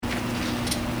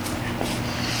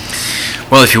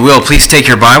Well, if you will, please take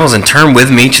your Bibles and turn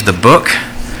with me to the book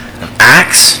of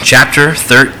Acts chapter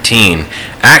 13.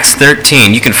 Acts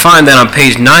 13. You can find that on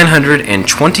page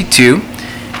 922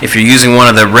 if you're using one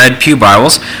of the red pew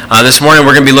Bibles. This morning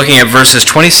we're going to be looking at verses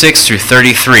 26 through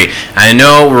 33. I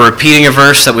know we're repeating a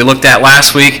verse that we looked at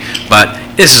last week, but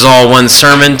this is all one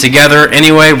sermon together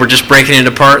anyway. We're just breaking it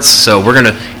apart, so we're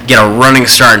going to get a running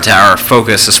start into our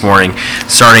focus this morning,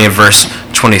 starting in verse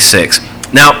 26.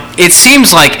 Now, it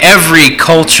seems like every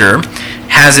culture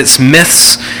has its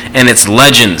myths and its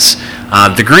legends.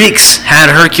 The Greeks had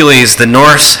Hercules, the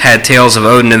Norse had tales of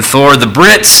Odin and Thor, the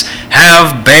Brits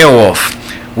have Beowulf.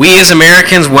 We as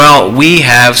Americans, well, we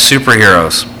have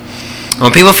superheroes.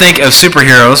 When people think of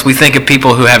superheroes, we think of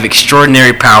people who have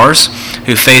extraordinary powers,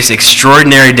 who face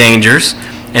extraordinary dangers,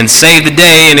 and save the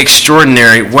day in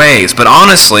extraordinary ways. But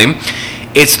honestly,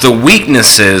 it's the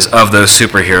weaknesses of those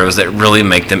superheroes that really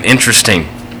make them interesting.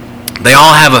 They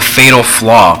all have a fatal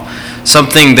flaw,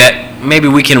 something that maybe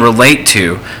we can relate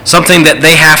to, something that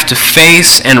they have to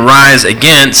face and rise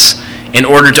against in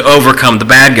order to overcome the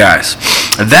bad guys.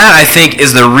 That, I think,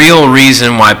 is the real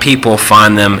reason why people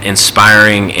find them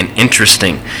inspiring and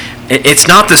interesting. It's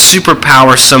not the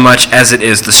superpower so much as it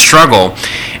is the struggle.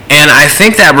 And I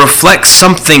think that reflects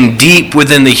something deep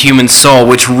within the human soul,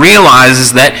 which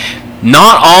realizes that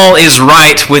not all is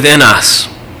right within us.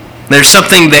 There's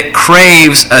something that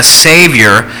craves a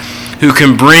Savior who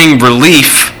can bring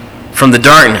relief from the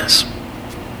darkness.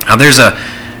 Now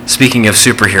speaking of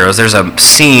superheroes, there's a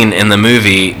scene in the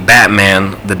movie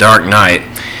Batman, The Dark Knight,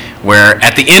 where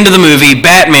at the end of the movie,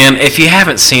 Batman, if you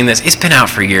haven't seen this, it's been out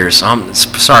for years. I'm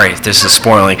sorry if this is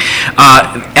spoiling.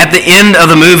 At the end of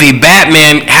the movie,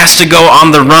 Batman has to go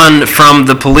on the run from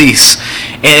the police.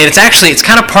 And it's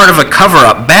kind of part of a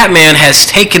cover-up. Batman has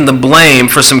taken the blame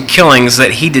for some killings that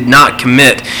he did not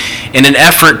commit in an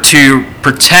effort to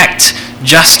protect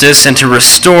justice and to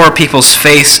restore people's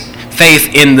faith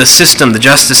in the system, the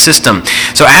justice system.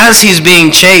 So as he's being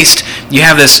chased, you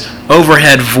have this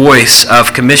overhead voice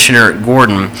of Commissioner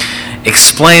Gordon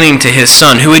explaining to his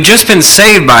son, who had just been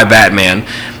saved by Batman,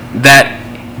 that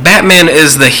Batman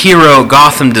is the hero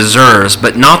Gotham deserves,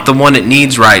 but not the one it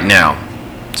needs right now.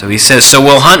 So he says, so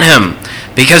we'll hunt him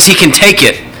because he can take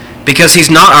it, because he's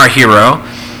not our hero.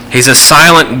 He's a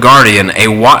silent guardian, a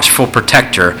watchful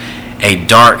protector, a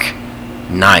dark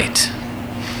knight.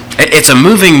 It's a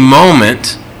moving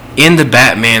moment in the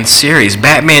Batman series.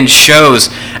 Batman shows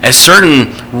a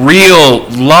certain real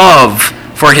love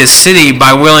for his city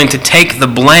by willing to take the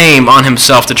blame on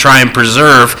himself to try and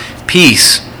preserve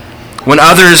peace. When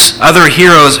other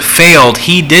heroes failed,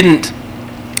 he didn't.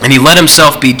 And he let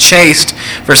himself be chased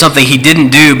for something he didn't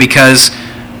do because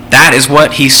that is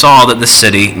what he saw that the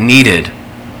city needed.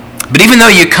 But even though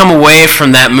you come away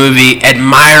from that movie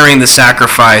admiring the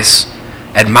sacrifice,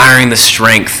 admiring the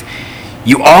strength,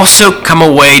 you also come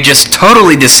away just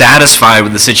totally dissatisfied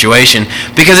with the situation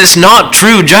because it's not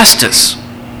true justice.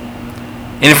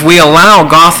 And if we allow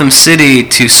Gotham City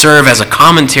to serve as a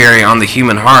commentary on the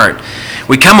human heart,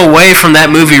 we come away from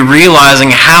that movie realizing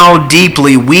how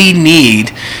deeply we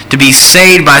need to be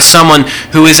saved by someone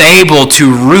who is able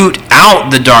to root out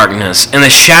the darkness and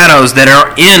the shadows that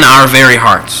are in our very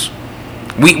hearts.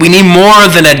 We need more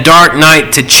than a dark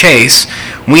knight to chase.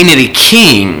 We need a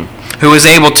king who is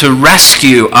able to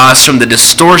rescue us from the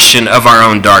distortion of our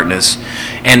own darkness,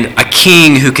 and a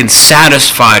king who can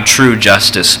satisfy true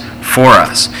justice for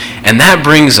us. And that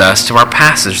brings us to our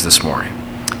passage this morning.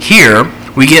 Here,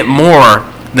 we get more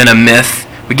than a myth.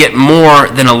 We get more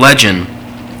than a legend.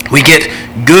 We get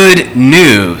good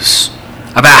news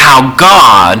about how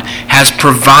God has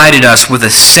provided us with a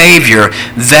Savior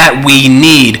that we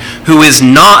need, who is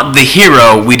not the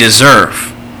hero we deserve.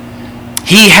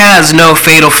 He has no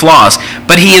fatal flaws,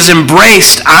 but he has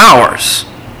embraced ours.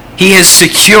 He has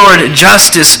secured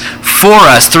justice for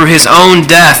us through his own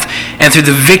death and through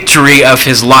the victory of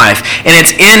his life. And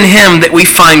it's in him that we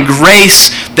find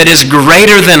grace that is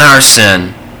greater than our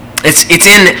sin. It's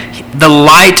in the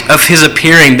light of his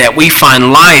appearing that we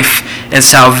find life and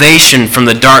salvation from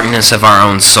the darkness of our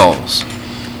own souls.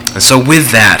 And so with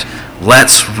that,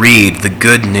 let's read the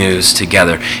good news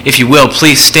together. If you will,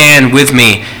 please stand with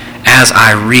me as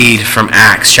I read from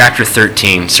Acts chapter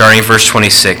 13, starting at verse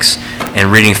 26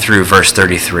 and reading through verse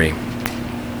 33.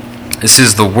 This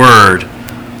is the word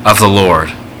of the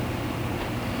Lord.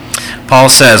 Paul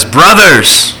says,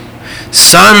 brothers,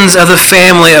 sons of the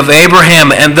family of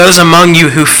Abraham, and those among you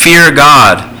who fear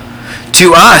God,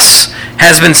 to us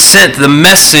has been sent the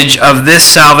message of this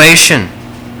salvation.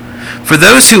 For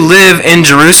those who live in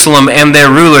Jerusalem and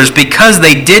their rulers, because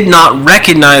they did not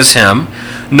recognize him,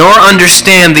 nor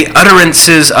understand the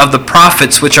utterances of the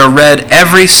prophets which are read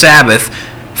every Sabbath,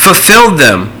 fulfilled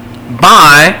them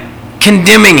by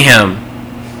condemning him.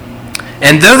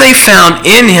 And though they found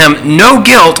in him no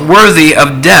guilt worthy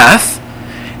of death,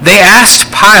 they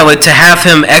asked Pilate to have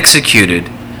him executed.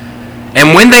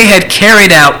 And when they had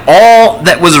carried out all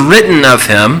that was written of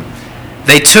him,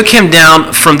 they took him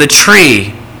down from the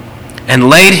tree and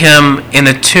laid him in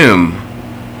a tomb.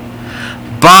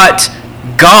 But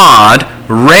God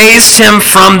raised him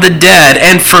from the dead,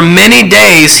 and for many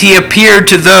days he appeared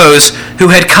to those who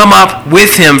had come up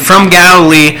with him from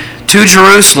Galilee to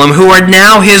Jerusalem, who are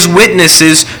now his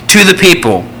witnesses to the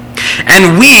people.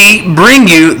 And we bring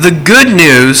you the good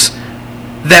news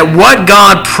that what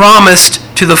God promised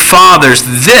to the fathers,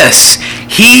 this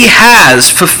he has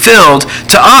fulfilled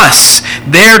to us,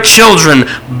 their children,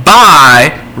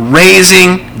 by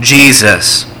raising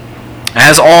Jesus.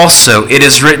 As also it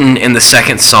is written in the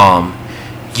second psalm,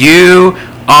 "You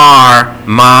are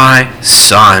my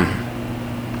son.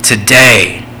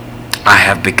 Today I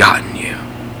have begotten you."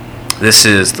 This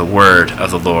is the word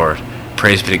of the Lord.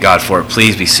 Praise be to God for it.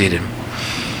 Please be seated.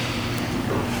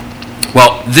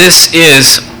 Well, this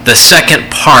is the second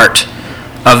part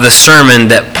of the sermon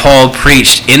that Paul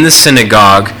preached in the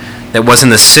synagogue that was in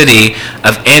the city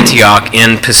of Antioch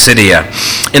in Pisidia.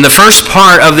 In the first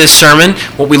part of this sermon,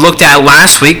 what we looked at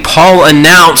last week, Paul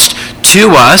announced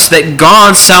to us that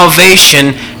God's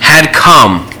salvation had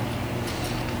come.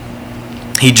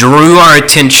 He drew our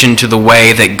attention to the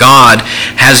way that God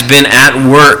has been at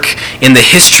work in the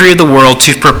history of the world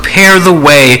to prepare the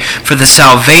way for the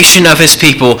salvation of his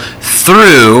people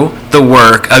through the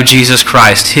work of Jesus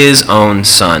Christ, his own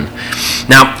Son.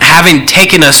 Now, having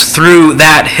taken us through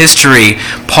that history,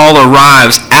 Paul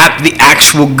arrives at the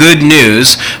actual good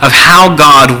news of how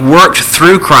God worked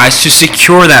through Christ to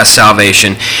secure that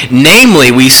salvation. Namely,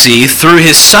 we see through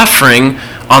his suffering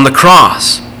on the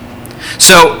cross.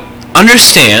 So,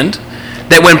 understand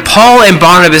that when Paul and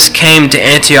Barnabas came to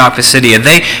Antioch Pisidia,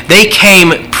 they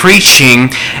came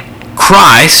preaching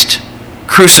Christ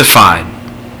crucified.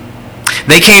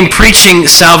 They came preaching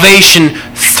salvation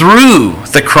through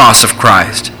the cross of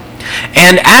Christ.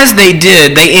 And as they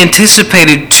did, they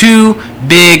anticipated two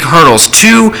big hurdles,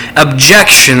 two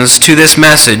objections to this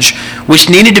message, which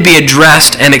needed to be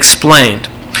addressed and explained.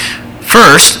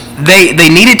 First, they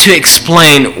needed to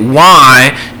explain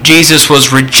why Jesus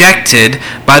was rejected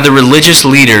by the religious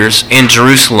leaders in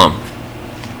Jerusalem.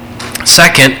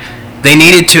 Second, they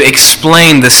needed to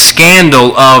explain the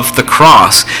scandal of the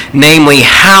cross, namely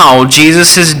how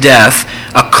Jesus' death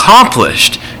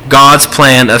accomplished God's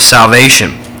plan of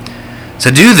salvation.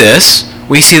 To do this,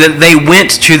 we see that they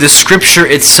went to the Scripture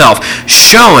itself,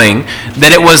 showing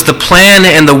that it was the plan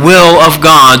and the will of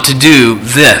God to do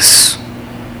this.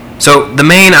 So the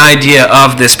main idea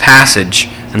of this passage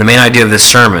and the main idea of this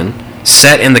sermon,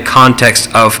 set in the context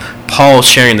of Paul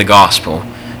sharing the gospel,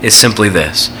 is simply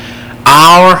this.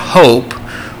 Our hope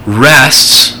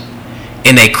rests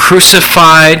in a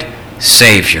crucified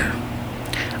Savior.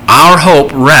 Our hope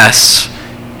rests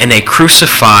in a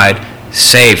crucified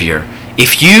Savior.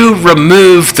 If you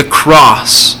remove the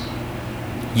cross,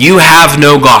 you have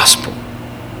no gospel.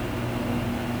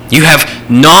 You have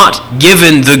not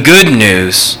given the good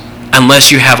news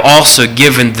unless you have also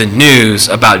given the news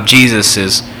about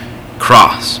Jesus'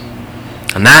 cross.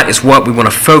 And that is what we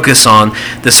want to focus on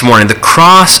this morning. The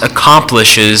cross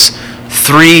accomplishes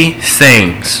three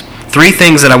things. Three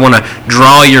things that I want to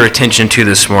draw your attention to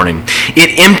this morning.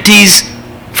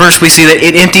 First we see that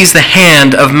it empties the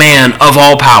hand of man of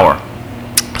all power.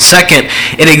 Second,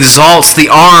 it exalts the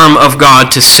arm of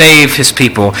God to save his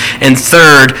people. And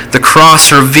third, the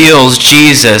cross reveals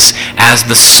Jesus as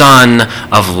the Son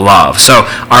of love. So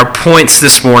our points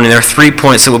this morning, there are 3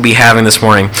 points that we'll be having this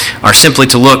morning, are simply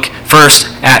to look first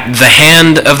at the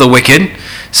hand of the wicked.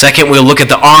 Second, we'll look at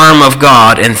the arm of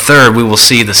God. And third, we will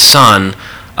see the Son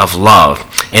of love.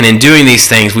 And in doing these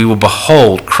things, we will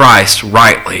behold Christ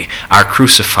rightly, our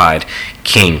crucified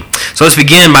King. So let's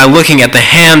begin by looking at the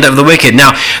hand of the wicked.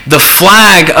 Now, the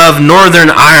flag of Northern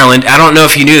Ireland, I don't know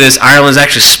if you knew this, Ireland is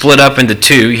actually split up into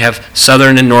two. You have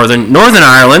Southern and Northern. Northern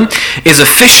Ireland is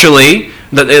officially,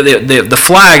 the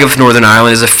flag of Northern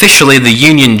Ireland is officially the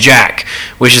Union Jack,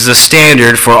 which is a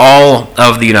standard for all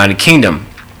of the United Kingdom.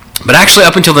 But actually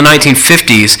up until the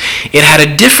 1950s, it had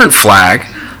a different flag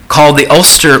called the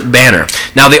Ulster Banner.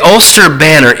 Now, the Ulster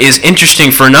Banner is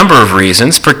interesting for a number of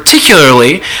reasons,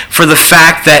 particularly for the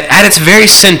fact that at its very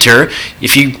center,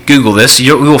 if you Google this,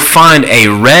 you will find a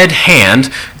red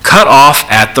hand cut off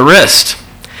at the wrist.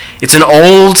 It's an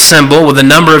old symbol with a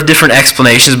number of different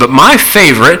explanations, but my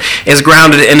favorite is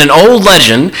grounded in an old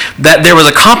legend that there was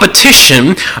a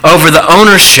competition over the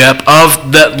ownership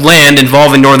of the land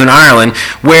involving Northern Ireland,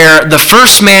 where the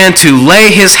first man to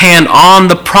lay his hand on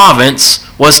the province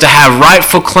was to have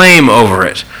rightful claim over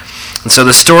it. And so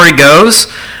the story goes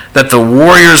that the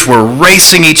warriors were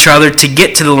racing each other to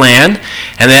get to the land,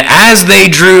 and that as they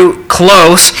drew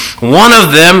close, one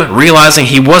of them, realizing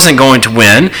he wasn't going to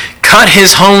win, cut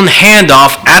his own hand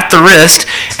off at the wrist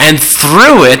and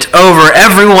threw it over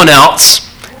everyone else,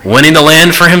 winning the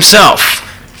land for himself.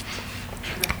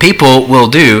 People will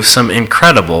do some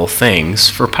incredible things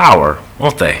for power,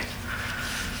 won't they?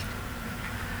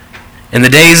 In the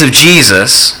days of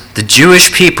Jesus, the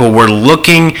Jewish people were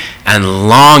looking and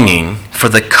longing for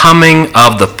the coming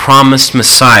of the promised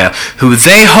Messiah, who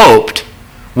they hoped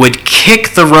would kick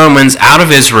the Romans out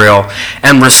of Israel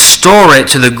and restore it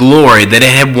to the glory that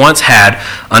it had once had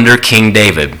under King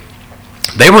David.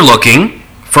 They were looking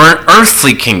for an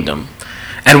earthly kingdom.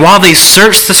 And while they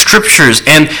searched the scriptures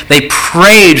and they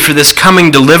prayed for this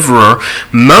coming deliverer,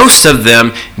 most of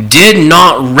them did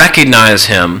not recognize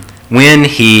him when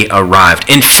he arrived.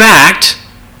 In fact,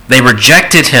 they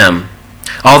rejected him.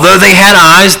 Although they had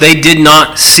eyes, they did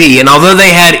not see. And although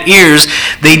they had ears,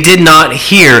 they did not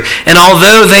hear. And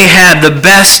although they had the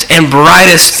best and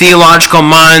brightest theological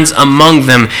minds among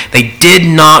them, they did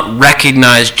not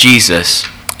recognize Jesus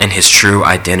and his true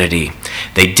identity.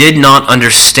 They did not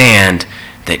understand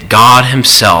that God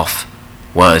himself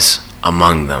was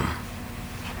among them.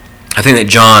 I think that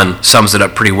John sums it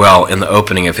up pretty well in the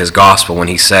opening of his gospel when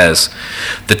he says,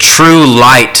 "The true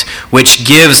light which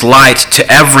gives light to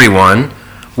everyone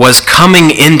was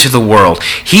coming into the world.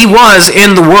 He was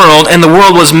in the world, and the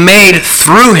world was made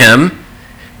through him,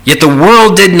 yet the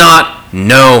world did not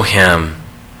know him.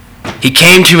 He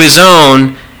came to his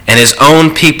own, and his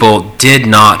own people did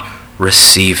not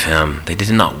receive him." They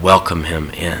did not welcome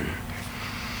him in.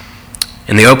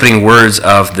 In the opening words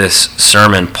of this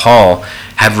sermon, Paul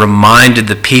had reminded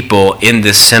the people in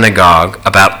this synagogue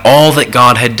about all that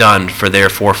God had done for their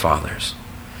forefathers.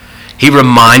 He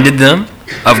reminded them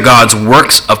of God's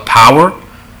works of power,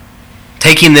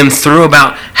 taking them through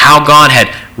about how God had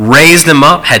raised them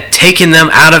up, had taken them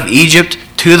out of Egypt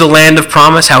to the land of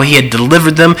promise, how he had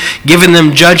delivered them, given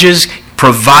them judges,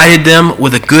 provided them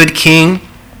with a good king.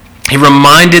 He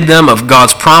reminded them of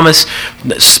God's promise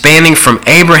spanning from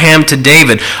Abraham to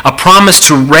David, a promise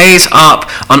to raise up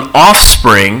an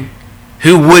offspring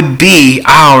who would be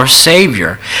our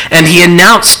Savior. And he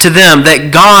announced to them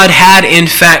that God had in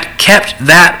fact kept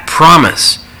that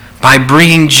promise by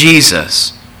bringing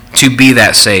Jesus to be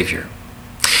that Savior.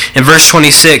 In verse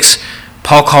 26,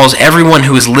 Paul calls everyone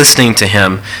who is listening to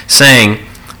him, saying,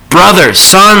 "Brothers,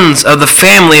 sons of the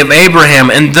family of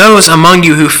Abraham, and those among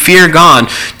you who fear God,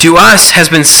 to us has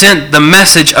been sent the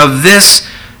message of this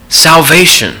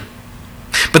salvation."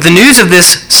 But the news of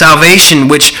this salvation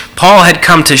which Paul had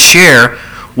come to share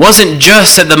wasn't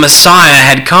just that the Messiah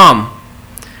had come.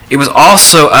 It was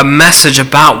also a message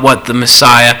about what the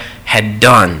Messiah had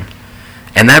done.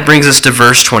 And that brings us to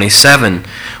verse 27,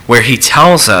 where he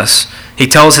tells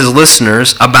his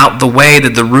listeners about the way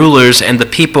that the rulers and the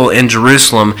people in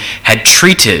Jerusalem had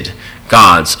treated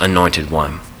God's anointed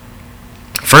one.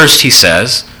 First, he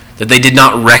says that they did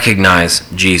not recognize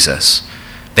Jesus.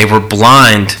 They were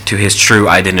blind to his true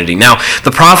identity. Now,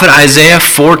 the prophet Isaiah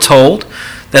foretold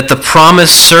that the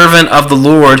promised servant of the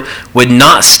Lord would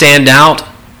not stand out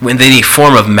with any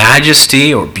form of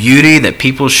majesty or beauty that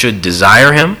people should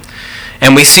desire him.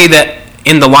 And we see that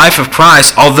in the life of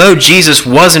Christ, although Jesus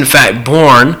was in fact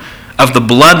born of the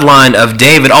bloodline of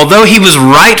David, although he was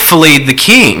rightfully the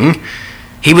king,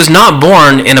 he was not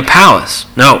born in a palace.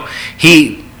 No,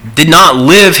 he did not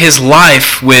live his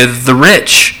life with the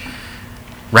rich.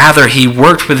 Rather, he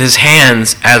worked with his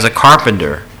hands as a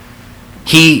carpenter.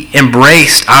 He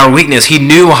embraced our weakness. He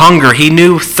knew hunger. He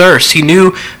knew thirst. He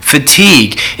knew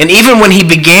fatigue. And even when he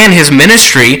began his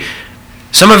ministry,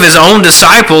 some of his own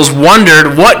disciples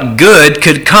wondered what good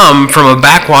could come from a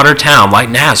backwater town like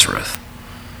Nazareth.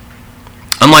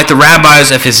 Unlike the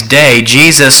rabbis of his day,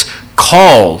 Jesus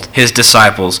called his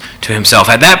disciples to himself.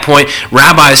 At that point,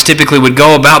 rabbis typically would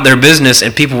go about their business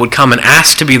and people would come and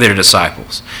ask to be their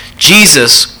disciples.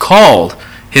 Jesus called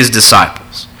his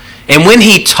disciples. And when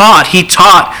he taught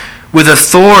with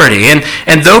authority.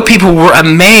 And though people were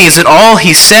amazed at all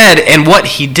he said and what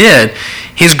he did,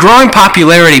 his growing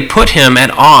popularity put him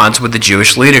at odds with the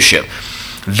Jewish leadership.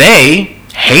 They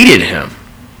hated him.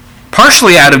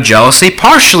 partially out of jealousy,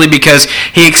 partially because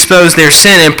he exposed their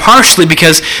sin, and partially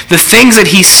because the things that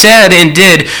he said and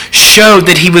did showed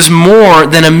that he was more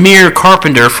than a mere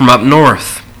carpenter from up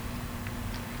north.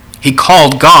 He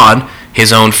called God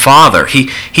his own Father. He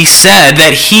said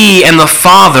that he and the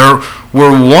Father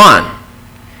were one.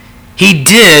 He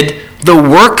did the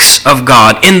works of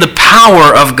God in the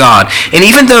power of God. And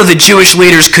even though the Jewish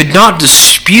leaders could not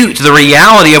dispute the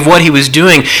reality of what he was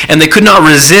doing, and they could not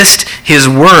resist his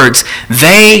words,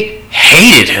 they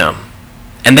hated him.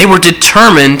 And they were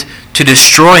determined to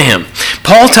destroy him.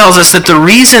 Paul tells us that the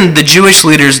reason the Jewish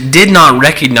leaders did not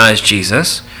recognize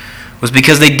Jesus was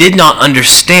because they did not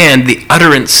understand the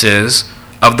utterances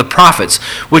of the prophets,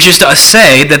 which is to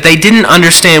say that they didn't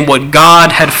understand what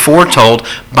God had foretold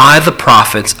by the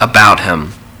prophets about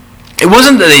him. It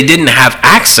wasn't that they didn't have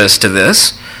access to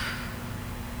this.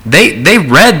 They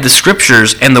read the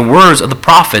scriptures and the words of the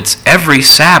prophets every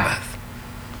Sabbath,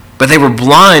 but they were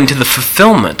blind to the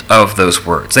fulfillment of those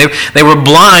words. They were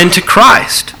blind to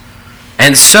Christ.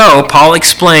 And so Paul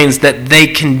explains that they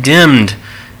condemned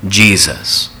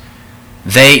Jesus.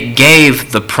 They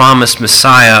gave the promised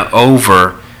Messiah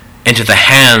over into the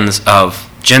hands of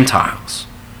Gentiles.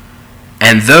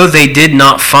 And though they did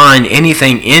not find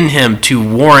anything in him to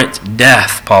warrant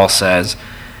death, Paul says,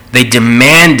 they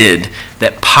demanded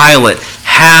that Pilate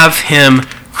have him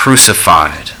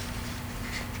crucified.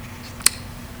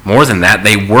 More than that,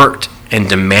 they worked and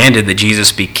demanded that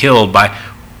Jesus be killed by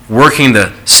working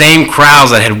the same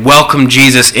crowds that had welcomed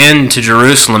Jesus into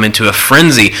Jerusalem into a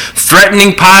frenzy, threatening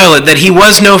Pilate that he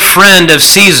was no friend of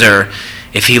Caesar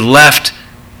if he left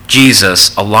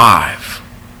Jesus alive.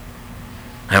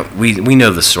 Now, we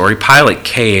know the story. Pilate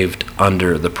caved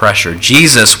under the pressure.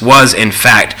 Jesus was, in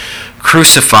fact,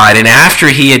 crucified, and after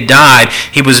he had died,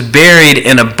 he was buried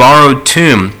in a borrowed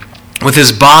tomb with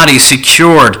his body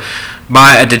secured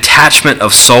by a detachment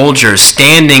of soldiers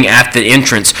standing at the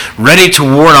entrance, ready to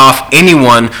ward off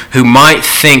anyone who might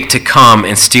think to come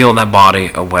and steal that body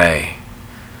away.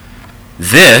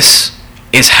 This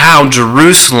is how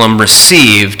Jerusalem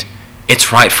received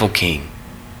its rightful king.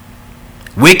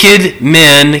 Wicked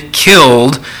men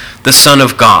killed the Son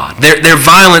of God. Their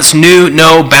violence knew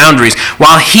no boundaries.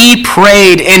 While he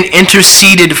prayed and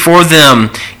interceded for them,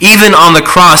 even on the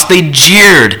cross, they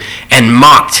jeered and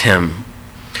mocked him.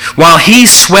 While he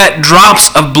sweat drops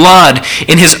of blood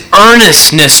in his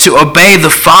earnestness to obey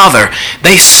the Father,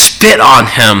 they spit on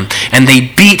him and they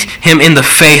beat him in the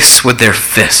face with their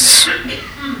fists.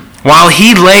 While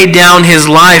he laid down his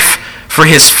life for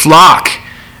his flock,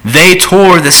 they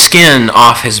tore the skin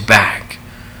off his back.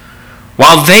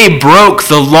 While they broke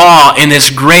the law in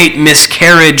this great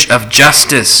miscarriage of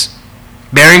justice,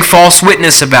 bearing false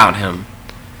witness about him,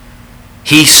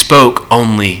 he spoke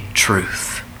only truth.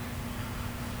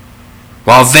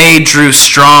 While they drew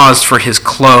straws for his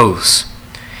clothes,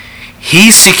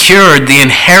 he secured the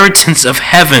inheritance of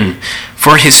heaven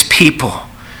for his people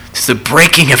through the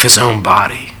breaking of his own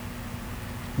body.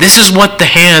 This is what the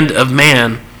hand of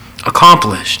man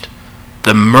accomplished,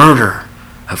 the murder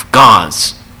of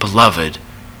God's beloved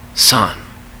Son.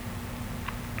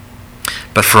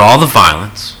 But for all the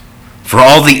violence, for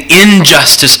all the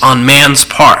injustice on man's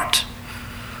part,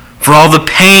 for all the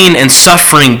pain and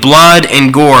suffering, blood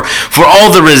and gore, for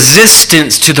all the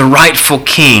resistance to the rightful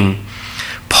king,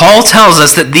 Paul tells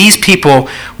us that these people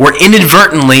were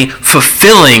inadvertently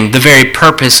fulfilling the very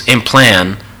purpose and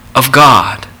plan of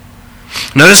God.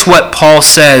 Notice what Paul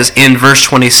says in verse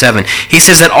 27. He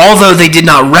says that although they did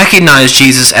not recognize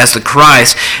Jesus as the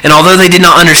Christ, and although they did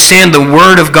not understand the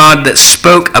word of God that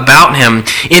spoke about him,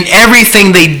 in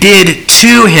everything they did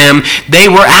to him, they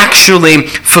were actually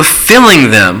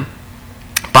fulfilling them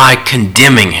by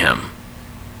condemning him.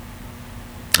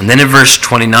 And then in verse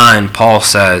 29, Paul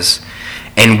says,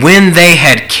 "And when they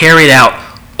had carried out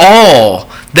all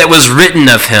that was written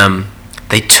of him,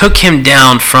 they took him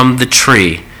down from the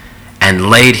tree and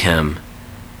laid him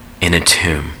in a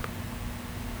tomb."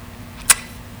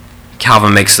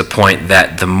 Calvin makes the point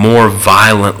that the more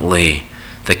violently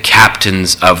the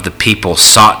captains of the people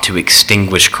sought to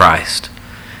extinguish Christ,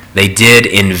 they did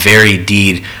in very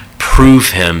deed prove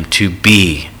him to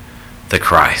be the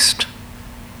Christ.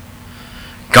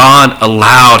 God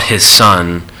allowed his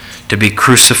Son to be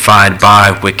crucified by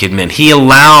wicked men. He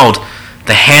allowed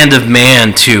the hand of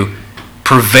man to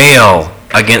prevail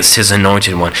against his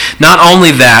anointed one. Not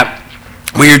only that,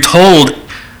 we are told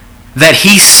that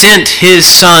he sent his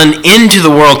Son into the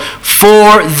world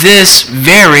for this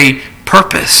very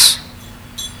purpose.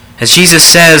 As Jesus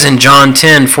says in John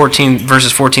 10,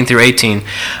 verses 14 through 18,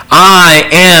 "I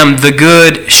am the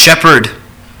good shepherd.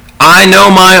 I know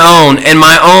my own, and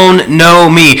my own know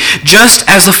me, just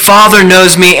as the Father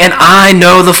knows me, and I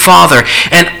know the Father.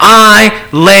 And I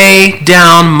lay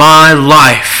down my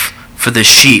life for the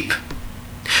sheep.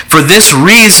 For this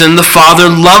reason the Father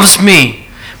loves me,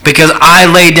 because I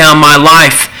lay down my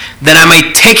life, that I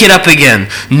may take it up again.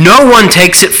 No one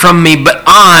takes it from me, but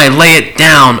I lay it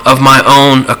down of my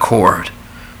own accord.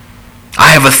 I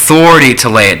have authority to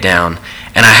lay it down,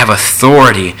 and I have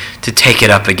authority to take it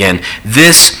up again.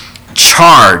 This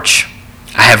charge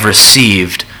I have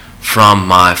received from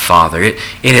my Father. It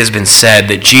has been said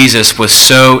that Jesus was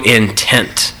so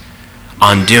intent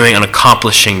on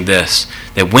accomplishing this,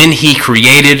 that when he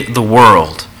created the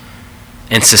world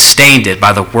and sustained it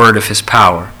by the word of his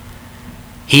power,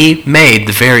 he made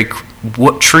the very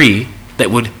tree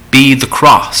that would be the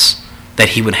cross that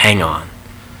he would hang on.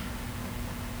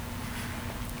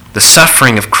 The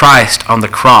suffering of Christ on the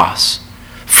cross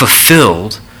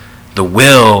fulfilled the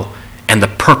will and the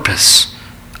purpose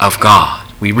of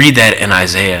God. We read that in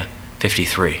Isaiah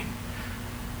 53.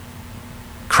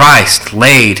 Christ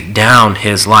laid down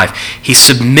his life. He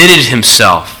submitted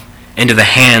himself into the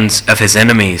hands of his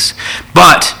enemies.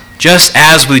 But just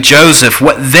as with Joseph,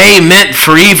 what they meant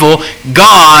for evil,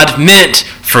 God meant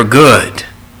for good.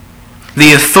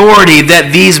 The authority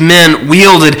that these men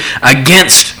wielded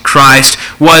against Christ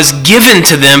was given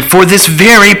to them for this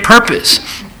very purpose.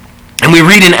 And we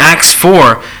read in Acts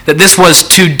 4 that this was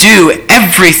to do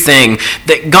everything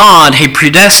that God had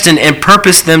predestined and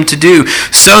purposed them to do,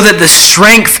 so that the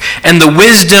strength and the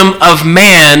wisdom of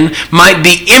man might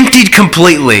be emptied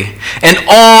completely, and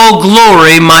all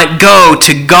glory might go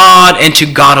to God and to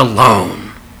God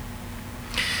alone.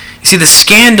 You see, the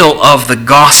scandal of the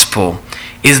gospel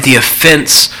is the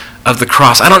offense of the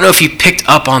cross. I don't know if you picked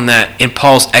up on that in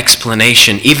Paul's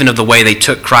explanation, even of the way they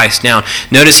took Christ down.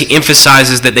 Notice he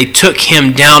emphasizes that they took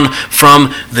him down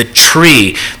from the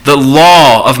tree. The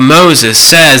law of Moses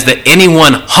says that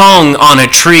anyone hung on a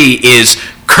tree is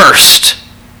cursed.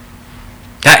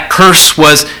 That curse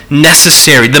was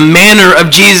necessary. The manner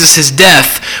of Jesus'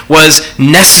 death was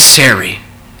necessary.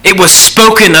 It was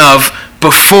spoken of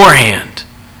beforehand,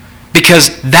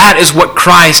 because that is what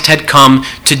Christ had come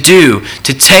to do,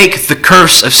 to take the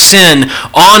curse of sin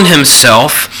on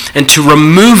himself and to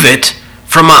remove it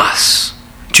from us,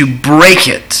 to break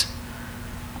it.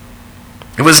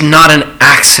 It was not an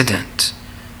accident.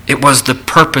 It was the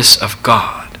purpose of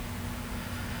God.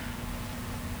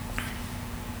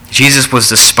 Jesus was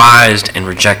despised and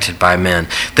rejected by men.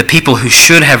 The people who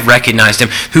should have recognized him,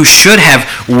 who should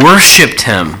have worshiped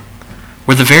him,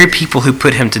 were the very people who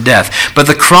put him to death. But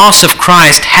the cross of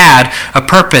Christ had a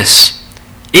purpose.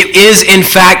 It is, in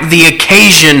fact, the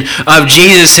occasion of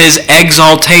Jesus'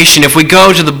 exaltation. If we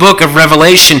go to the book of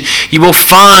Revelation, you will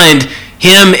find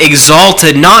him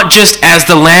exalted not just as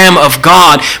the Lamb of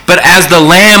God, but as the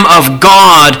Lamb of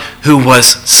God who was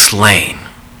slain.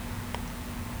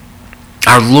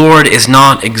 Our Lord is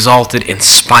not exalted in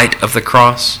spite of the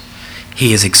cross.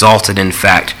 He is exalted, in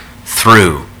fact,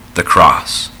 through the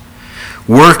cross.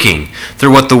 Working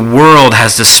through what the world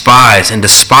has despised and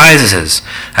despises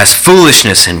as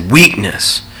foolishness and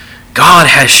weakness, God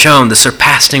has shown the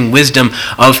surpassing wisdom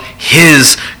of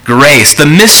his grace. The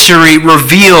mystery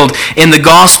revealed in the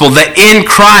gospel that in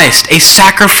Christ a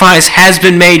sacrifice has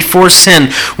been made for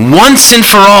sin once and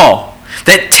for all,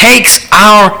 that takes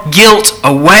our guilt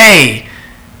away.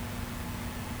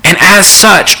 And as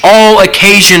such, all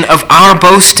occasion of our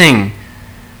boasting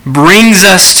brings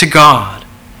us to God.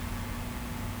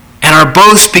 And our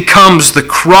boast becomes the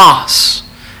cross.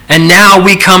 And now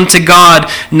we come to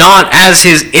God not as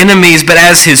his enemies, but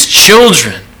as his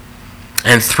children.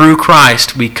 And through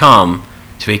Christ we come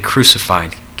to a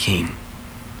crucified King.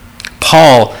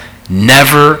 Paul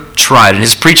never tried, in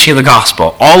his preaching of the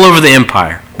gospel, all over the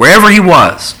empire, wherever he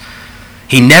was,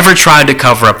 he never tried to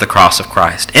cover up the cross of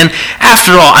Christ. And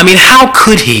after all, how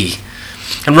could he?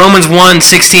 In Romans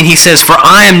 1:16, he says, "For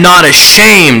I am not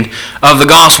ashamed of the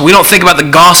gospel." We don't think about the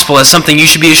gospel as something you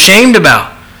should be ashamed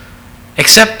about,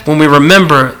 except when we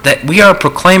remember that we are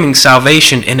proclaiming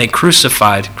salvation in a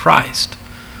crucified Christ.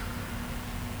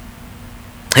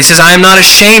 He says, "I am not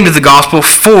ashamed of the gospel,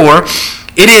 for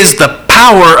it is the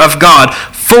power of God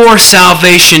for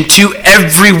salvation to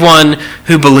everyone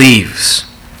who believes."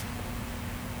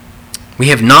 We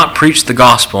have not preached the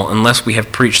gospel unless we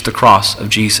have preached the cross of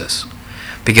Jesus,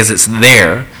 because it's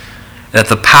there that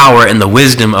the power and the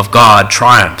wisdom of God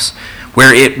triumphs,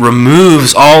 where it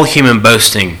removes all human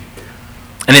boasting.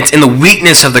 And it's in the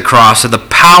weakness of the cross that the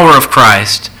power of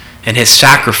Christ and his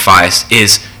sacrifice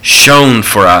is shown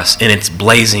for us in its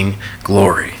blazing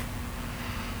glory.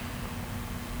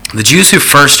 The Jews who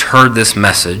first heard this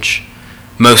message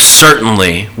most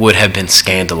certainly would have been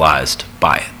scandalized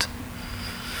by it.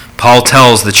 Paul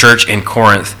tells the church in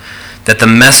Corinth that the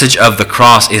message of the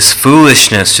cross is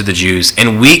foolishness to the Jews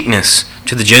and weakness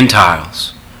to the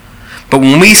Gentiles. But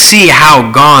when we see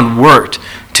how God worked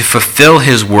to fulfill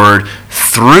his word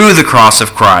through the cross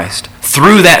of Christ,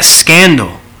 through that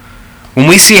scandal, when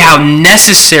we see how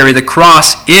necessary the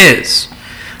cross is,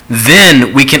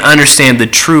 then we can understand the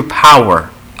true power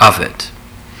of it.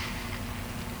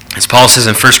 As Paul says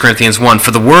in 1 Corinthians 1,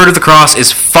 "For the word of the cross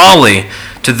is folly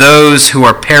to those who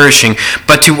are perishing,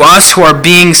 but to us who are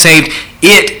being saved,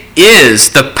 it is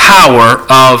the power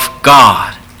of God."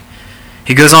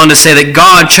 He goes on to say that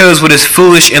God chose what is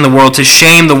foolish in the world to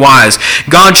shame the wise.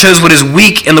 God chose what is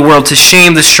weak in the world to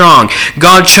shame the strong.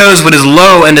 God chose what is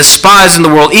low and despised in the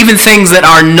world, even things that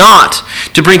are not,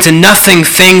 to bring to nothing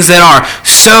things that are,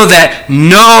 so that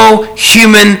no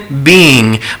human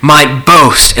being might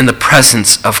boast in the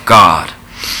presence of God.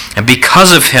 And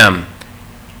because of him,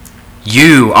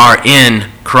 you are in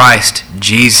Christ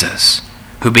Jesus,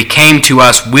 who became to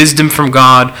us wisdom from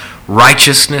God,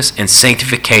 righteousness and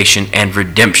sanctification and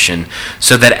redemption,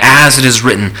 so that as it is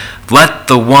written, "Let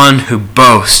the one who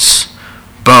boasts,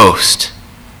 boast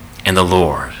in the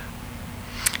Lord."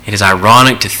 It is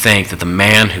ironic to think that the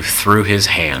man who threw his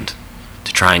hand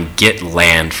to try and get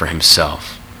land for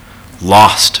himself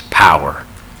lost power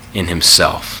in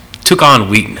himself, took on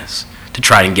weakness to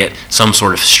try and get some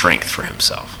sort of strength for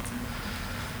himself.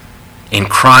 In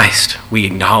Christ, we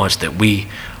acknowledge that we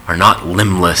are not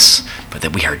limbless, but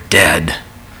that we are dead,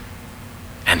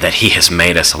 and that he has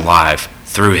made us alive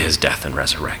through his death and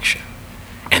resurrection.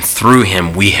 And through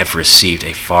him we have received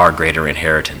a far greater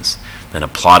inheritance than a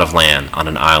plot of land on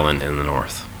an island in the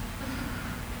north.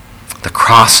 The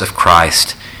cross of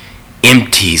Christ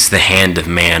empties the hand of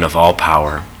man of all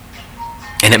power,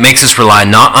 and it makes us rely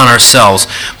not on ourselves,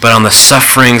 but on the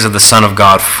sufferings of the Son of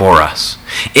God for us.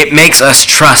 It makes us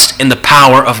trust in the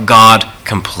power of God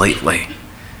completely.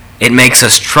 It makes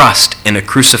us trust in a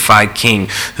crucified King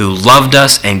who loved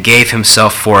us and gave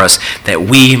himself for us that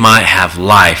we might have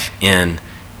life in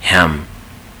him.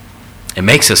 It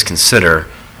makes us consider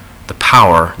the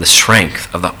power, the strength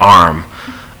of the arm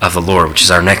of the Lord, which is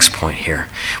our next point here.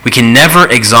 We can never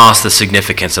exhaust the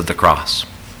significance of the cross.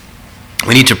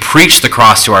 We need to preach the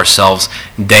cross to ourselves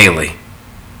daily.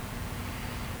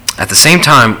 At the same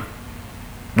time,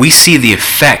 we see the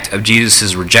effect of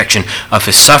Jesus' rejection of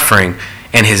his suffering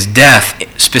and his death,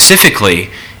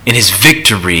 specifically in his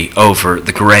victory over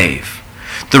the grave.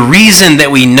 The reason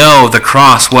that we know the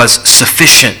cross was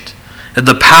sufficient, that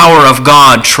the power of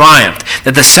God triumphed,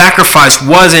 that the sacrifice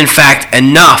was in fact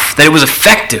enough, that it was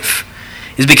effective,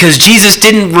 is because Jesus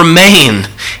didn't remain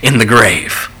in the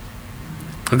grave.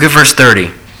 Look at verse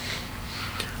 30.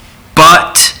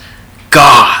 But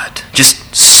God,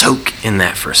 just soak in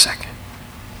that for a second.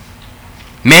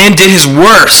 Man did his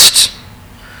worst,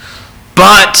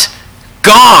 but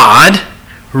God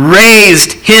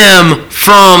raised him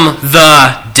from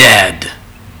the dead.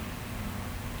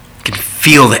 You can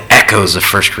feel the echoes of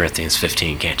 1 Corinthians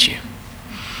 15, can't you?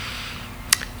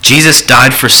 Jesus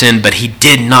died for sin, but he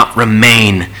did not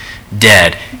remain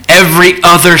dead. Every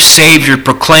other Savior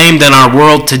proclaimed in our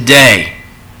world today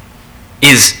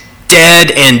is dead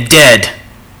and dead.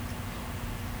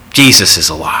 Jesus is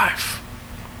alive.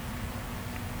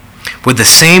 With the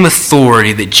same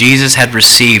authority that Jesus had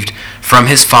received from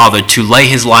his Father to lay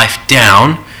his life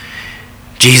down,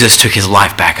 Jesus took his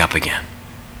life back up again.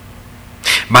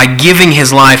 By giving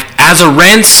his life as a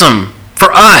ransom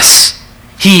for us,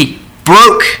 he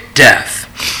broke death.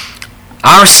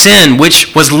 Our sin,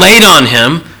 which was laid on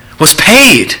him, was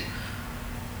paid.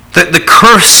 The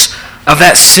curse of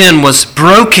that sin was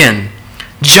broken.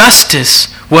 Justice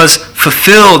was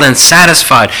fulfilled and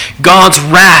satisfied. God's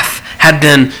wrath had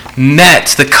been met.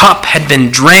 The cup had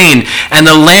been drained, and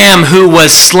the Lamb who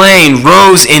was slain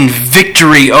rose in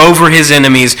victory over his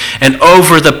enemies and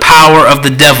over the power of the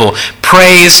devil.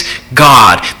 Praise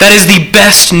God. That is the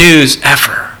best news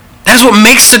ever. That is what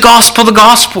makes the gospel the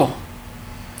gospel.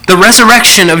 The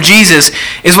resurrection of Jesus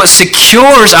is what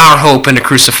secures our hope in a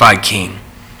crucified King.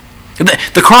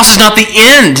 The cross is not the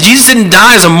end. Jesus didn't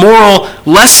die as a moral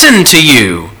lesson to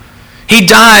you. He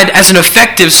died as an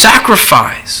effective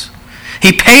sacrifice.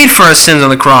 He paid for our sins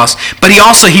on the cross, but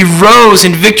he rose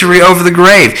in victory over the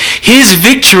grave. His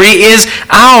victory is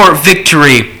our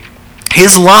victory.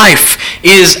 His life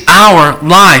is our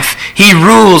life. He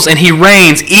rules and he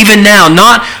reigns even now,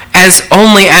 not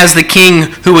only as the King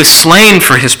who was slain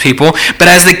for his people, but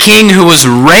as the King who was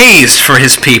raised for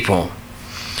his people.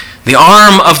 The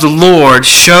arm of the Lord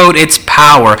showed its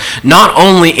power, not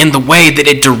only in the way that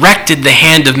it directed the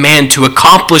hand of man to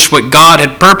accomplish what God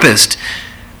had purposed,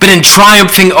 but in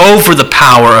triumphing over the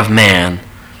power of man,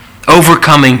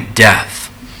 overcoming death.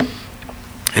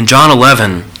 In John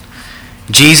 11,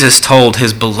 Jesus told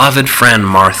his beloved friend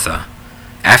Martha,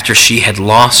 after she had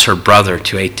lost her brother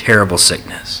to a terrible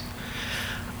sickness,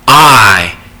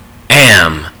 "I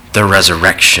am the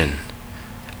resurrection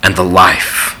and the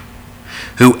life.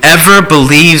 Whoever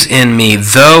believes in me,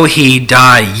 though he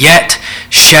die, yet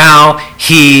shall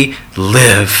he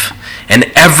live.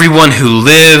 And everyone who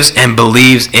lives and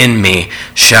believes in me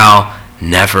shall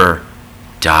never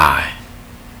die."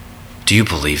 Do you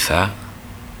believe that?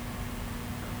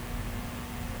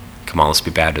 Come on, let's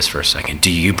be Baptist for a second. Do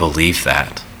you believe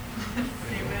that?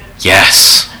 Amen.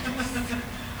 Yes.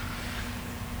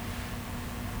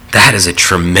 That is a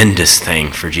tremendous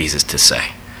thing for Jesus to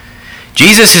say.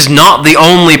 Jesus is not the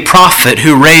only prophet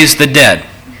who raised the dead.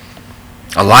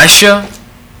 Elisha,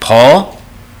 Paul,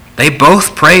 they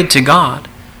both prayed to God,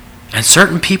 and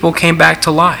certain people came back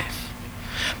to life.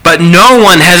 But no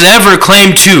one has ever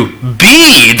claimed to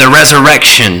be the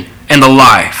resurrection and the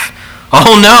life.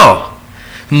 Oh no.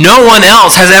 No one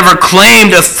else has ever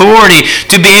claimed authority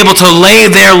to be able to lay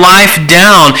their life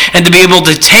down and to be able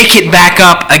to take it back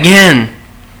up again.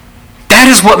 That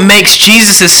is what makes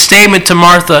Jesus' statement to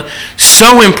Martha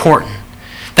so important.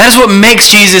 That is what makes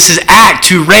Jesus' act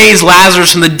to raise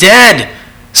Lazarus from the dead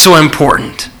so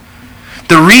important.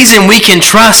 The reason we can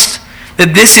trust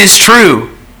that this is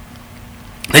true,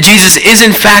 that Jesus is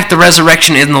in fact the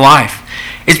resurrection and the life,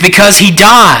 is because he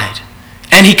died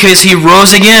and because he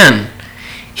rose again.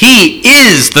 He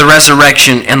is the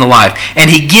resurrection and the life, and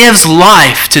he gives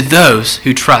life to those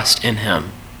who trust in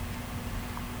him.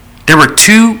 There were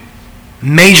two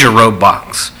major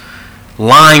roadblocks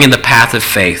lying in the path of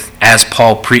faith as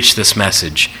Paul preached this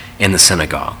message in the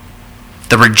synagogue: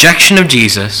 the rejection of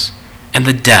Jesus and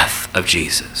the death of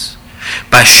Jesus.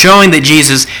 By showing that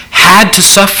Jesus had to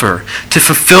suffer to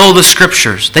fulfill the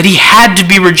scriptures, that he had to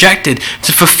be rejected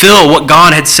to fulfill what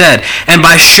God had said, and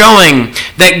by showing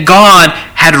that God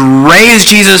had raised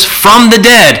Jesus from the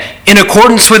dead in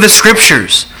accordance with the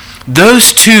scriptures,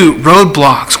 those two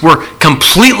roadblocks were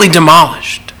completely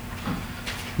demolished.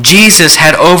 Jesus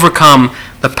had overcome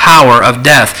the power of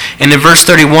death. And in verse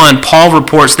 31, Paul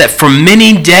reports that for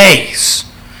many days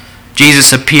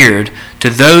Jesus appeared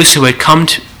to those who had come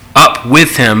up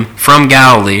with him from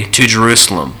Galilee to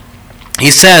Jerusalem. He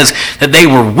says that they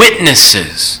were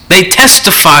witnesses. They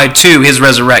testified to his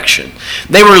resurrection.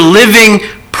 They were living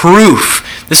proof.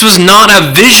 This was not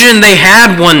a vision they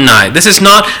had one night. This is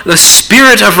not the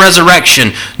spirit of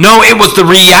resurrection. No, it was the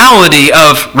reality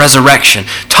of resurrection.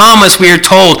 Thomas, we are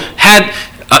told, had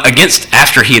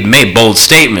after he had made bold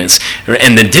statements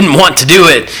and then didn't want to do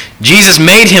it, Jesus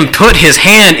made him put his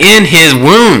hand in his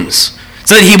wounds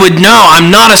so that he would know,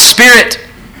 I'm not a spirit.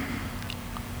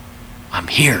 I'm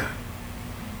here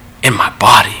in my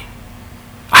body.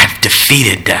 I have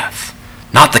defeated death.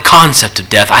 Not the concept of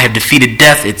death. I have defeated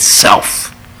death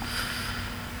itself.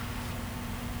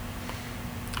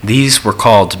 These were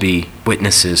called to be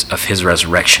witnesses of his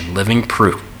resurrection, living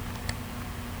proof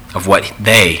of what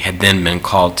they had then been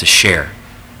called to share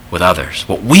with others,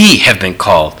 what we have been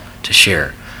called to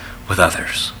share with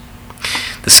others.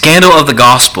 The scandal of the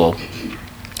gospel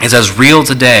is as real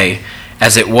today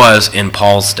as it was in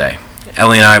Paul's day.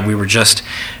 Ellie and I, we were just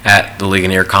at the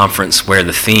Ligonier conference where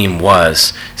the theme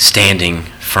was standing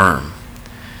firm.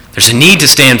 There's a need to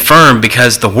stand firm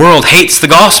because the world hates the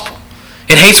gospel.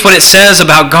 It hates what it says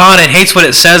about God. It hates what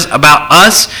it says about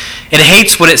us. It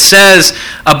hates what it says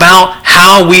about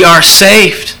how we are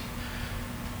saved.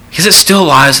 Because it still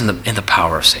lies in the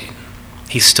power of Satan.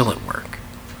 He's still at work.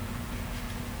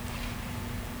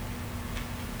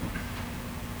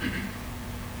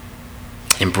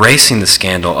 Embracing the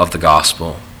scandal of the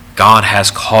gospel, God has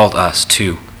called us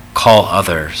to call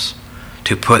others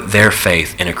to put their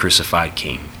faith in a crucified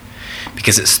king.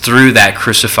 Because it's through that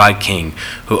crucified king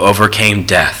who overcame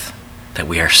death that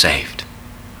we are saved.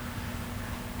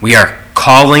 We are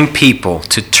calling people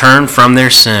to turn from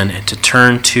their sin and to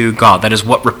turn to God. That is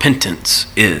what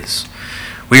repentance is.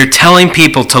 We are telling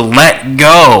people to let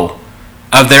go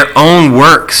of their own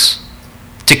works,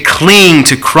 to cling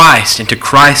to Christ and to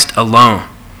Christ alone.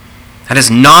 That is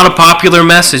not a popular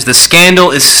message. The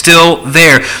scandal is still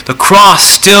there. The cross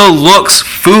still looks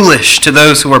foolish to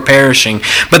those who are perishing.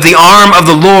 But the arm of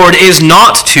the Lord is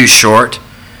not too short.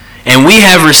 And we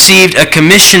have received a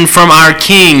commission from our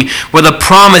King with a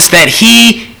promise that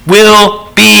he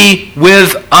will be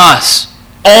with us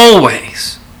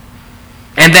always.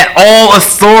 and that all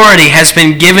authority has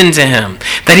been given to him,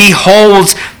 that he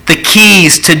holds the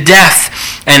keys to death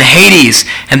and Hades,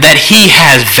 and that he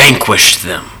has vanquished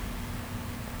them.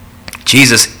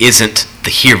 Jesus isn't the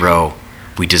hero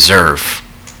we deserve.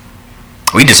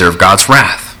 We deserve God's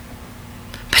wrath.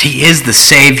 But he is the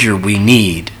Savior we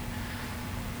need,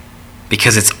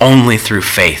 because it's only through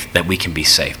faith that we can be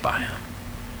saved by him.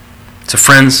 So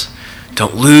friends,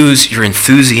 don't lose your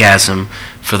enthusiasm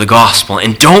for the gospel,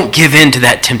 and don't give in to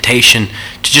that temptation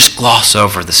to just gloss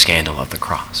over the scandal of the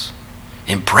cross.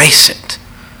 Embrace it.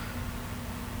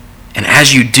 And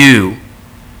as you do,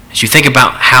 as you think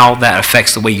about how that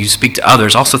affects the way you speak to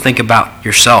others, also think about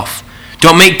yourself.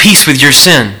 Don't make peace with your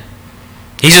sin.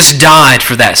 Jesus died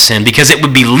for that sin because it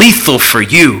would be lethal for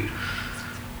you.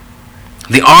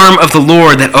 The arm of the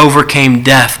Lord that overcame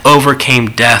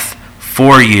death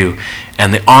for you.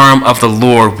 And the arm of the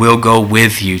Lord will go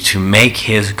with you to make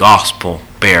his gospel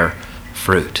bear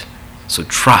fruit. So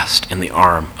trust in the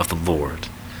arm of the Lord.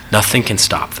 Nothing can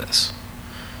stop this.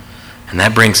 And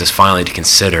that brings us finally to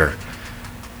consider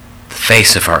the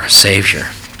face of our Savior,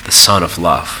 the Son of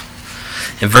Love.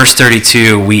 In verse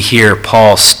 32, we hear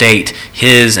Paul state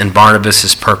his and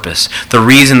Barnabas' purpose, the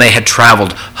reason they had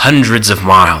traveled hundreds of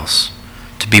miles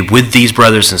to be with these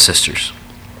brothers and sisters.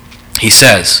 He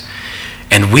says,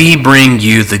 "And we bring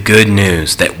you the good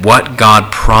news that what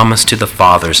God promised to the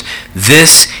fathers,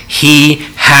 this he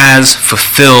has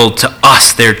fulfilled to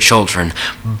us, their children,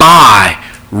 by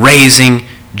raising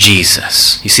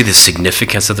Jesus." You see the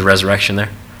significance of the resurrection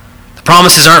there? The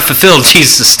promises aren't fulfilled.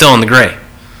 Jesus is still in the grave.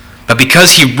 But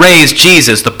because he raised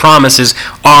Jesus, the promises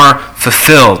are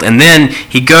fulfilled. And then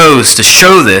he goes to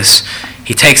show this.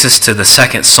 He takes us to the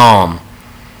second psalm,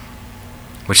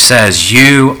 which says,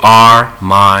 "You are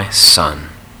my son.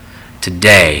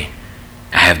 Today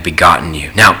I have begotten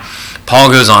you." Now, Paul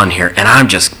goes on here, and I'm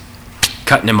just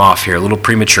cutting him off here a little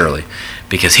prematurely,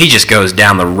 because he just goes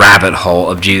down the rabbit hole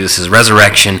of Jesus'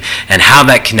 resurrection and how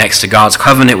that connects to God's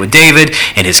covenant with David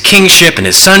and his kingship and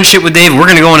his sonship with David. We're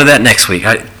going to go into that next week.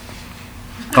 I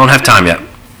don't have time yet.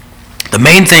 The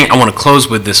main thing I want to close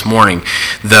with this morning,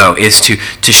 though, is to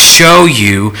show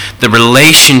you the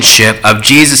relationship of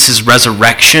Jesus'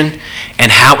 resurrection and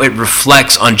how it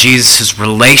reflects on Jesus'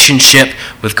 relationship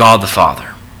with God the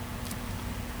Father.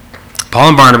 Paul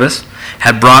and Barnabas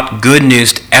had brought good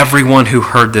news to everyone who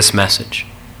heard this message,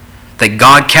 that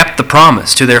God kept the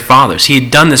promise to their fathers. He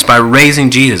had done this by raising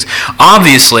Jesus.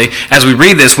 Obviously, as we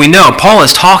read this, we know Paul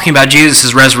is talking about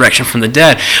Jesus' resurrection from the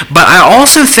dead. But I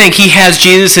also think he has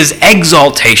Jesus'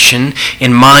 exaltation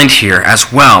in mind here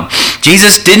as well.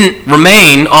 Jesus didn't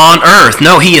remain on earth.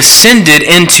 No, he ascended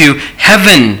into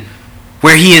heaven,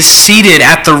 where he is seated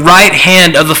at the right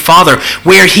hand of the Father,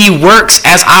 where he works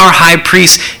as our high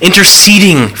priest,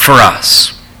 interceding for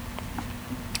us.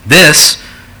 This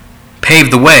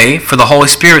paved the way for the Holy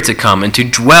Spirit to come and to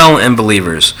dwell in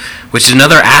believers, which is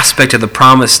another aspect of the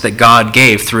promise that God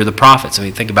gave through the prophets. I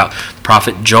mean, think about the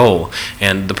prophet Joel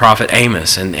and the prophet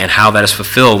Amos and how that is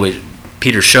fulfilled.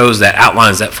 Peter shows that,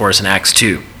 outlines that for us in Acts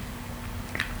 2.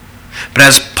 But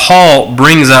as Paul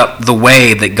brings up the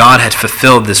way that God had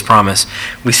fulfilled this promise,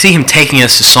 we see him taking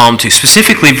us to Psalm 2,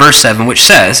 specifically verse 7, which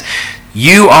says,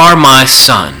 "You are my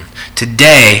son.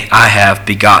 Today I have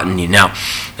begotten you." Now,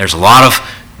 there's a lot of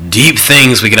deep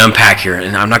things we can unpack here,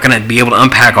 and I'm not going to be able to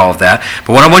unpack all of that.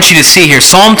 But what I want you to see here,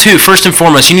 Psalm 2, first and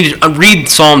foremost, you need to read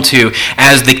Psalm 2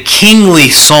 as the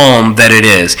kingly psalm that it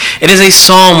is. It is a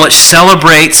psalm which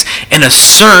celebrates and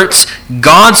asserts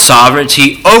God's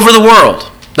sovereignty over the world.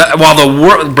 While the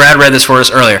world, Brad read this for us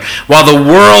earlier, while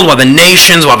the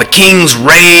nations, while the kings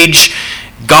rage,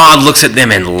 God looks at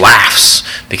them and laughs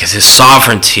because his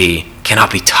sovereignty cannot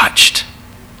be touched.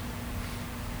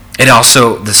 It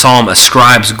also, the psalm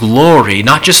ascribes glory,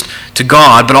 not just to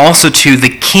God, but also to the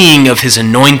king of his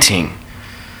anointing.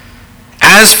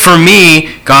 "As for me,"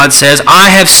 God says, "I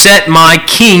have set my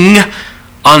king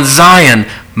on Zion,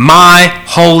 my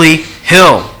holy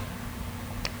hill."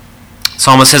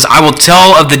 Psalmist says, "I will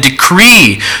tell of the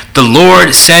decree. The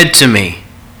Lord said to me,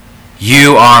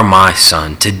 you are my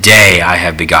son. Today I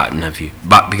have begotten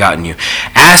you.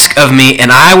 Ask of me,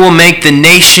 and I will make the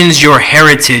nations your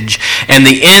heritage, and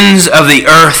the ends of the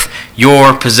earth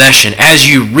your possession." As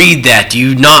you read that, do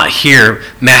you not hear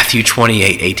Matthew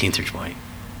 28, 18 through 20?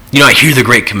 Do you not hear the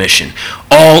Great Commission?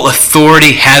 "All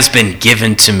authority has been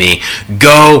given to me.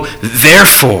 Go,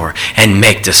 therefore, and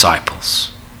make disciples."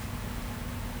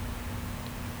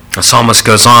 The psalmist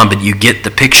goes on, but you get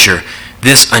the picture.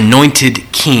 This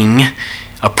anointed king,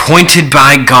 appointed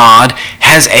by God,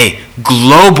 has a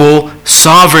global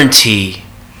sovereignty,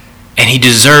 and he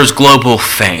deserves global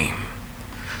fame.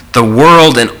 The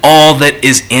world and all that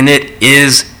is in it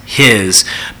is his.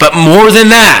 But more than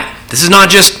that, this is not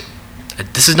just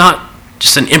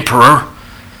an emperor.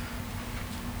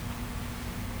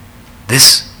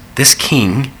 This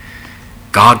king,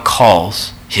 God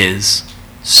calls his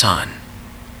son.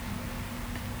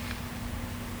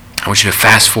 I want you to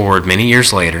fast forward many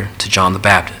years later to John the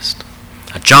Baptist.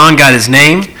 Now, John got his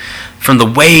name from the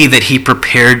way that he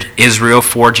prepared Israel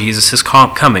for Jesus'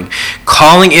 coming,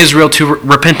 calling Israel to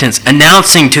repentance,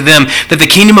 announcing to them that the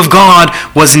kingdom of God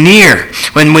was near.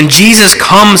 When Jesus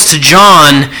comes to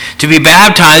John to be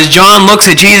baptized, John looks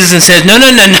at Jesus and says, no,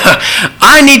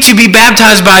 I need to be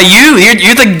baptized by you.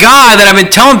 You're the guy that I've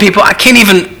been telling people,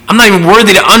 I'm not even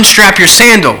worthy to unstrap your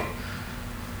sandal.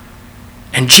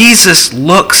 And Jesus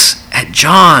looks at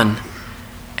John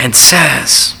and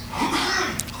says,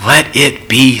 let it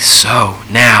be so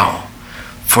now,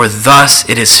 for thus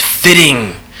it is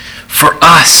fitting for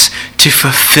us to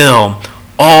fulfill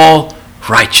all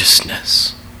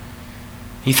righteousness.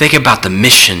 You think about the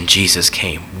mission Jesus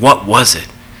came. What was it?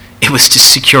 It was to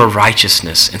secure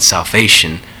righteousness and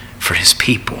salvation for his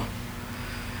people.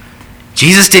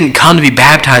 Jesus didn't come to be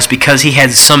baptized because he had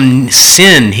some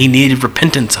sin he needed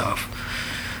repentance of.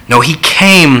 No, he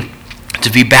came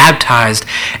to be baptized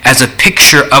as a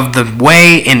picture of the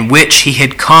way in which he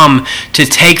had come to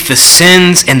take the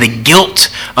sins and the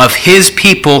guilt of his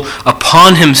people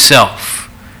upon himself.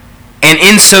 And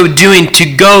in so doing,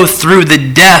 to go through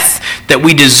the death that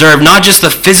we deserve, not just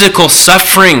the physical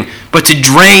suffering, but to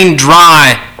drain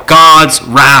dry God's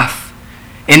wrath.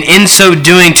 And in so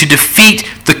doing, to defeat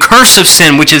the curse of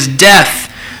sin, which is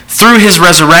death, through his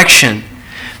resurrection.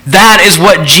 That is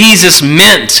what Jesus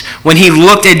meant when he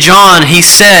looked at John. He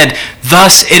said,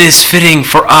 thus it is fitting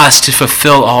for us to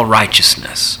fulfill all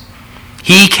righteousness.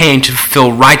 He came to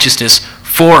fulfill righteousness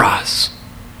for us.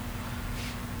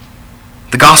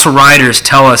 The gospel writers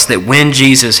tell us that when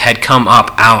Jesus had come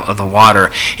up out of the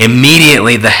water,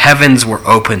 immediately the heavens were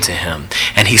opened to him,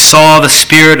 and he saw the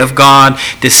Spirit of God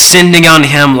descending on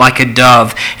him like a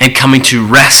dove and coming to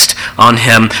rest on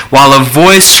him, while a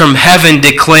voice from heaven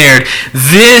declared,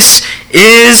 this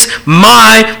is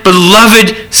my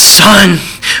beloved Son,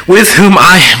 with whom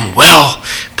I am well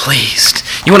pleased.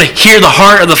 You want to hear the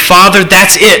heart of the Father?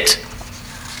 That's it.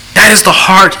 That is the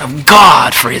heart of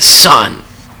God for his Son.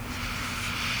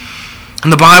 In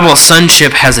the Bible,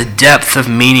 sonship has a depth of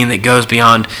meaning that goes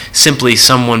beyond simply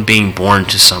someone being born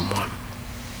to someone.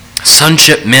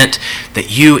 Sonship meant that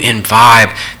you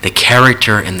imbibe the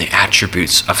character and the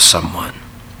attributes of someone.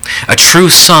 A true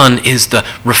son is the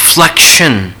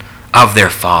reflection of their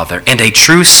father, and a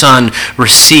true son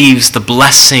receives the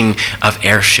blessing of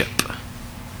heirship.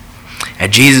 At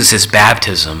Jesus'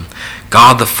 baptism,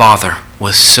 God the Father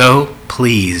was so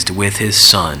pleased with his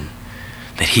Son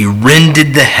that he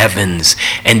rended the heavens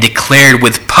and declared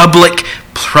with public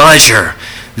pleasure,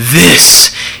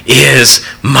 this is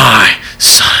my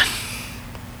Son.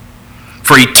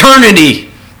 For eternity,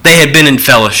 they had been in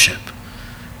fellowship.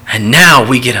 And now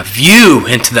we get a view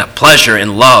into that pleasure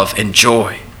and love and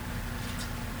joy.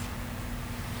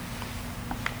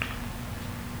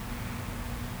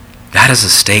 That is a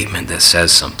statement that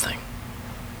says something.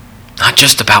 Not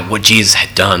just about what Jesus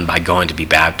had done by going to be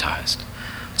baptized.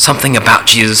 Something about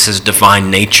Jesus' divine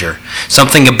nature.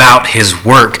 Something about his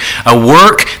work. A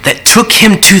work that took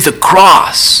him to the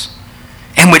cross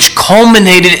and which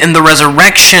culminated in the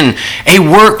resurrection. A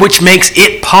work which makes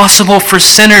it possible for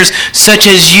sinners such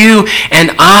as you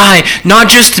and I, not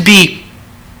just to be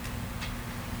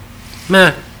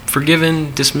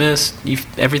forgiven, dismissed,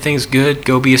 everything's good,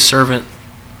 go be a servant.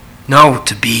 No,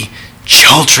 to be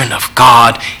children of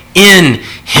God in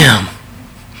him.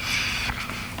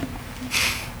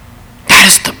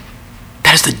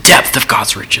 That is the depth of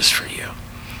God's riches for you.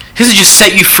 He doesn't just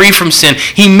set you free from sin.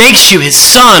 He makes you his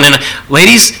son. And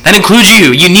ladies, that includes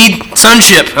you. You need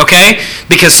sonship, okay?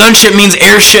 Because sonship means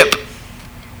heirship.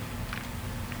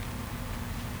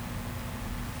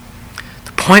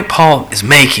 The point Paul is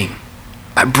making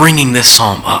by bringing this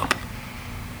psalm up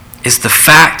is the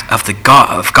fact of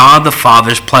God the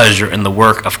Father's pleasure in the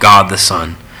work of God the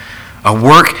Son. A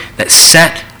work that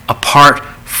set apart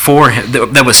for him,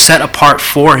 that was set apart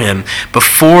for him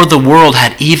before the world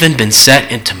had even been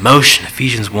set into motion.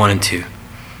 Ephesians 1 and 2.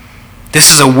 This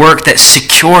is a work that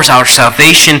secures our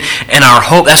salvation and our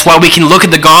hope. That's why we can look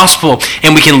at the gospel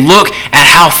and we can look at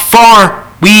how far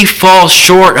we fall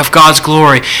short of God's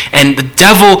glory. And the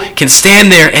devil can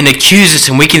stand there and accuse us,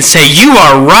 and we can say, you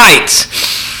are right.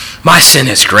 My sin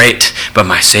is great, but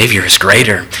my Savior is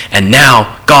greater. And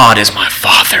now God is my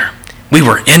Father. We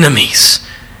were enemies.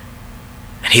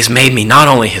 And he's made me not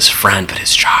only his friend, but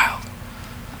his child.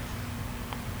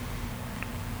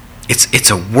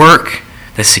 It's a work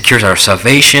that secures our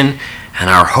salvation and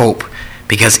our hope,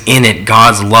 because in it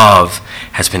God's love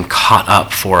has been caught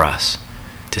up for us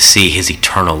to see his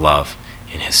eternal love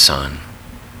in his Son.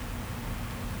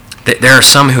 There are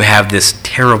some who have this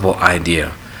terrible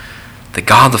idea that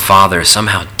God the Father is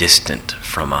somehow distant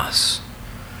from us,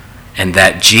 and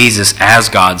that Jesus, as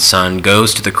God's Son,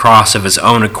 goes to the cross of his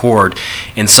own accord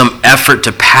in some effort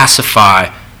to pacify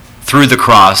through the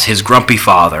cross his grumpy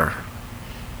Father.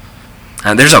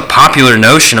 There's a popular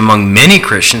notion among many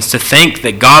Christians to think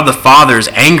that God the Father is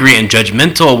angry and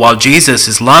judgmental while Jesus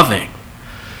is loving.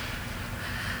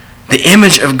 That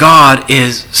image of God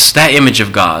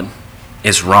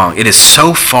is wrong. It is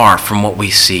so far from what we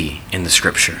see in the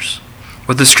Scriptures.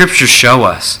 What the Scriptures show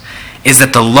us is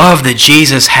that the love that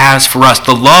Jesus has for us,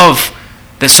 the love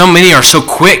that so many are so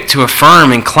quick to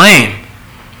affirm and claim,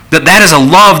 that is a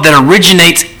love that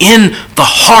originates in the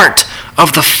heart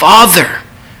of the Father,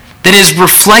 that is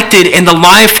reflected in the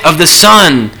life of the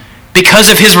Son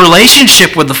because of his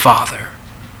relationship with the Father.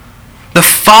 The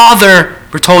Father,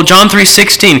 we're told, John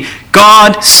 3:16,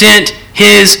 God sent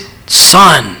his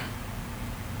Son.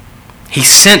 He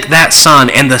sent that Son,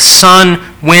 and the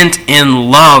Son went in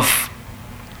love.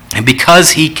 And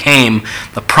because he came,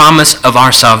 the promise of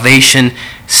our salvation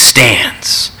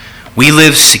stands. We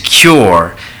live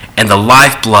secure in the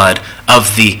lifeblood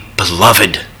of the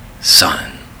beloved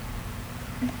Son.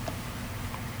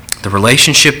 The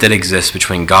relationship that exists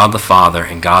between God the Father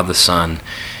and God the Son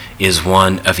is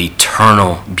one of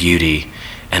eternal beauty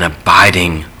and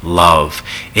abiding love.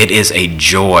 It is a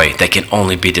joy that can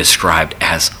only be described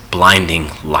as blinding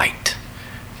light.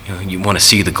 You want to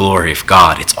see the glory of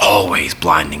God, it's always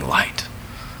blinding light.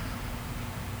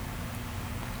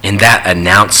 In that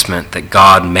announcement that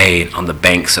God made on the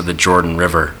banks of the Jordan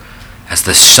River, as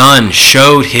the Son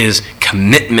showed his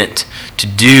commitment to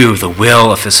do the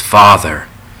will of his Father,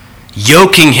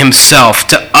 yoking himself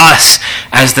to us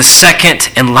as the second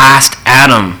and last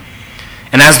Adam.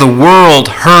 And as the world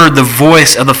heard the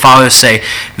voice of the Father say,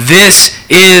 "This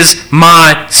is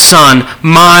my Son,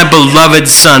 my beloved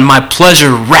Son, my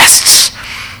pleasure rests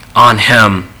on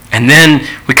him." And then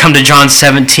we come to John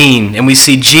 17, and we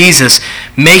see Jesus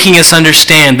making us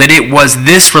understand that it was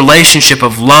this relationship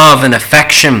of love and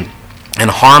affection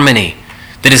and harmony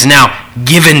that is now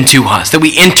given to us, that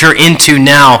we enter into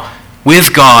now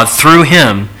with God through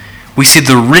him. We see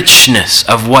the richness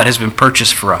of what has been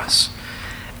purchased for us.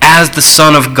 As the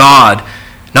Son of God,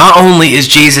 not only is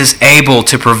Jesus able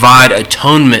to provide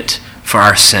atonement for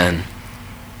our sin,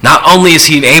 not only is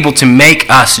he able to make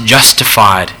us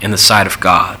justified in the sight of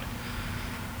God,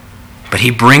 but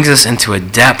he brings us into a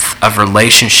depth of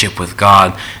relationship with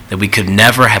God that we could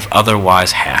never have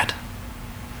otherwise had.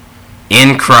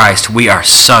 In Christ, we are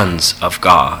sons of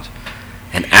God,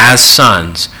 and as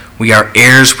sons, we are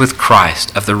heirs with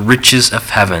Christ of the riches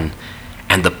of heaven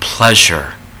and the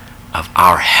pleasure of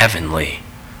our heavenly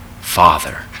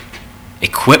Father,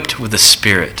 equipped with the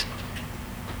Spirit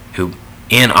who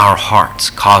in our hearts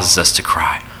causes us to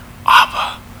cry,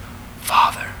 "Abba,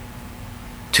 Father,"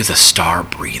 to the star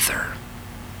breather.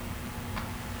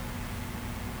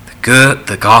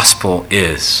 The gospel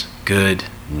is good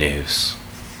news.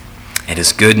 It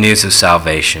is good news of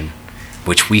salvation,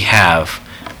 which we have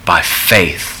by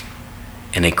faith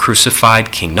in a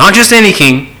crucified king. Not just any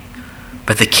king,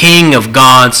 but the king of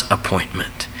God's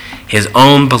appointment, his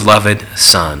own beloved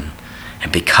Son.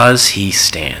 And because he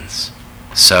stands,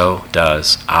 so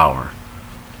does our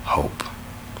hope.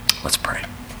 Let's pray.